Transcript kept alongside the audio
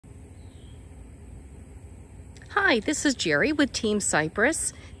Hi, this is Jerry with Team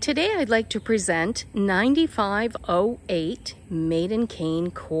Cypress. Today I'd like to present 9508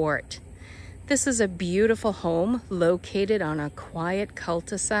 Maidencane Court. This is a beautiful home located on a quiet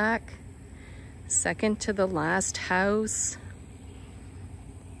cul-de-sac, second to the last house.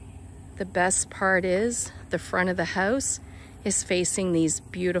 The best part is the front of the house is facing these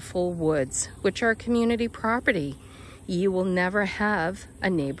beautiful woods, which are community property. You will never have a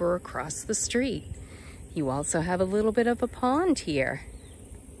neighbor across the street. You also have a little bit of a pond here.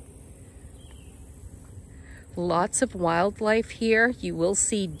 Lots of wildlife here. You will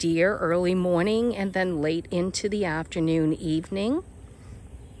see deer early morning and then late into the afternoon, evening.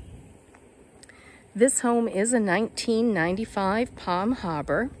 This home is a 1995 Palm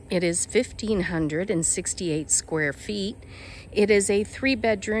Harbor. It is 1,568 square feet. It is a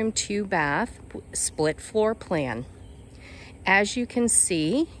 3-bedroom, 2-bath, split floor plan. As you can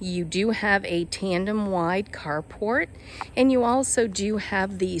see, you do have a tandem wide carport, and you also do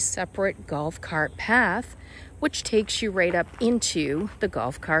have the separate golf cart path, which takes you right up into the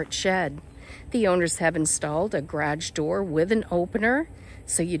golf cart shed. The owners have installed a garage door with an opener,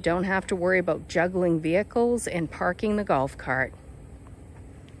 so you don't have to worry about juggling vehicles and parking the golf cart.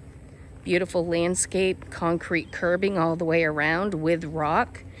 Beautiful landscape, concrete curbing all the way around with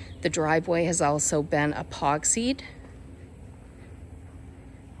rock. The driveway has also been epoxied.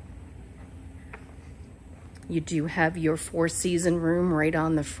 You do have your 4-season room right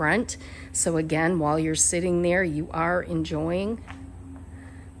on the front. So again, while you're sitting there, you are enjoying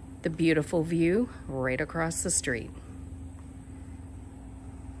the beautiful view right across the street.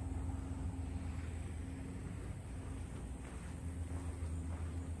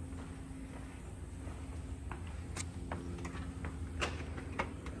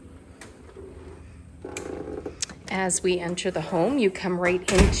 As we enter the home, you come right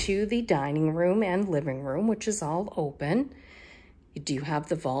into the dining room and living room, which is all open. You do have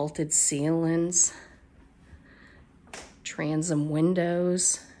the vaulted ceilings, transom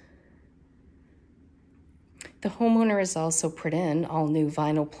windows. The homeowner has also put in all new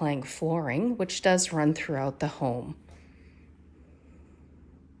vinyl plank flooring, which does run throughout the home.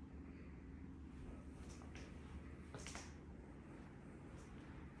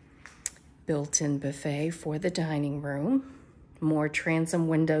 Built-in buffet for the dining room. More transom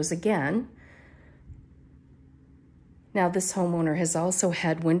windows again. Now this homeowner has also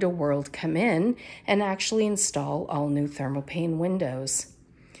had Window World come in and actually install all new Thermopane windows.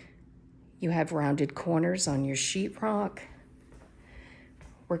 You have rounded corners on your sheetrock.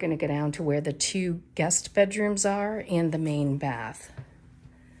 We're going to go down to where the 2 guest bedrooms are and the main bath.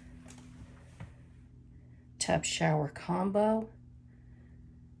 Tub shower combo.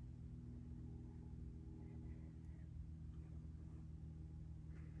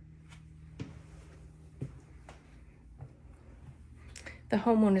 The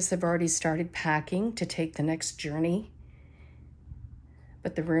homeowners have already started packing to take the next journey,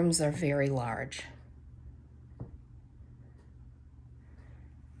 but the rooms are very large.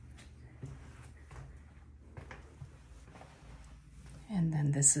 And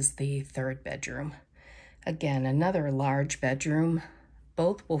then this is the 3rd bedroom. Again, another large bedroom.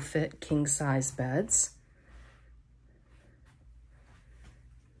 Both will fit king-size beds.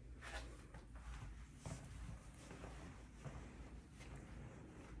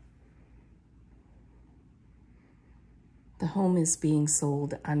 The home is being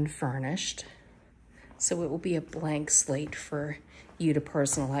sold unfurnished, so it will be a blank slate for you to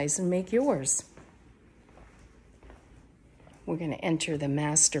personalize and make yours. We're going to enter the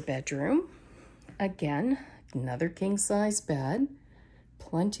master bedroom. Again, another king-size bed,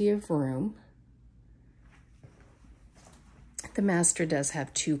 plenty of room. The master does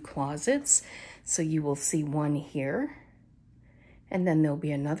have 2 closets, so you will see one here, and then there'll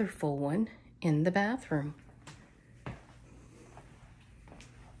be another full one in the bathroom.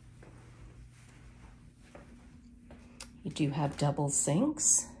 You do have double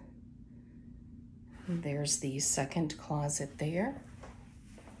sinks. There's the 2nd closet there.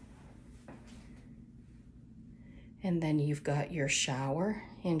 And then you've got your shower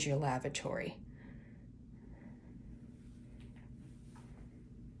and your lavatory.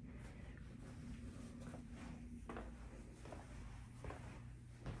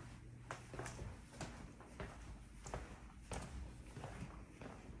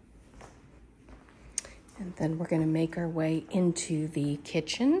 And then we're going to make our way into the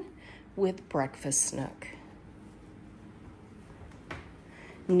kitchen with breakfast nook.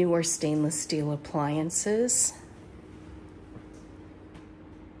 Newer stainless steel appliances.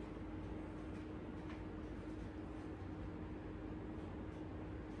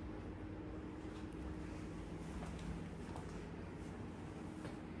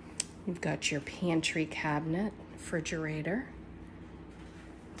 You've got your pantry cabinet, refrigerator.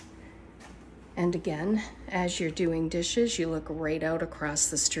 And again, as you're doing dishes, you look right out across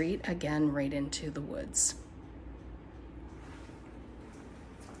the street, again, right into the woods.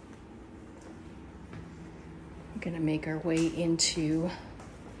 We're gonna make our way into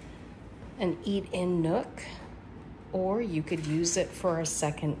an eat-in nook, or you could use it for a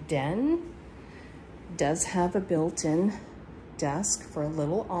second den. It does have a built-in desk for a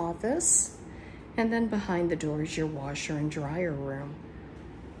little office, and then behind the door is your washer and dryer room.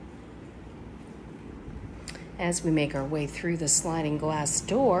 As we make our way through the sliding glass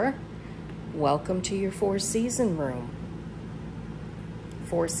door, welcome to your four-season room.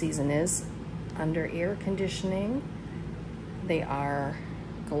 Four-season is under air conditioning. They are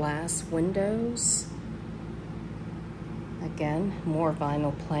glass windows. Again, more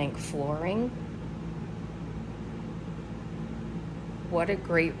vinyl plank flooring. What a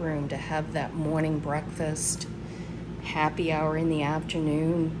great room to have that morning breakfast, happy hour in the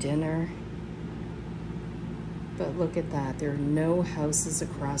afternoon, dinner. But look at that, there are no houses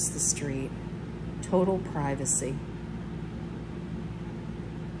across the street. Total privacy.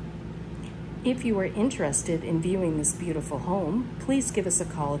 If you are interested in viewing this beautiful home, please give us a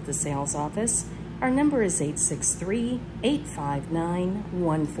call at the sales office. Our number is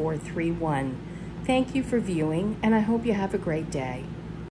 863-859-1431. Thank you for viewing, and I hope you have a great day.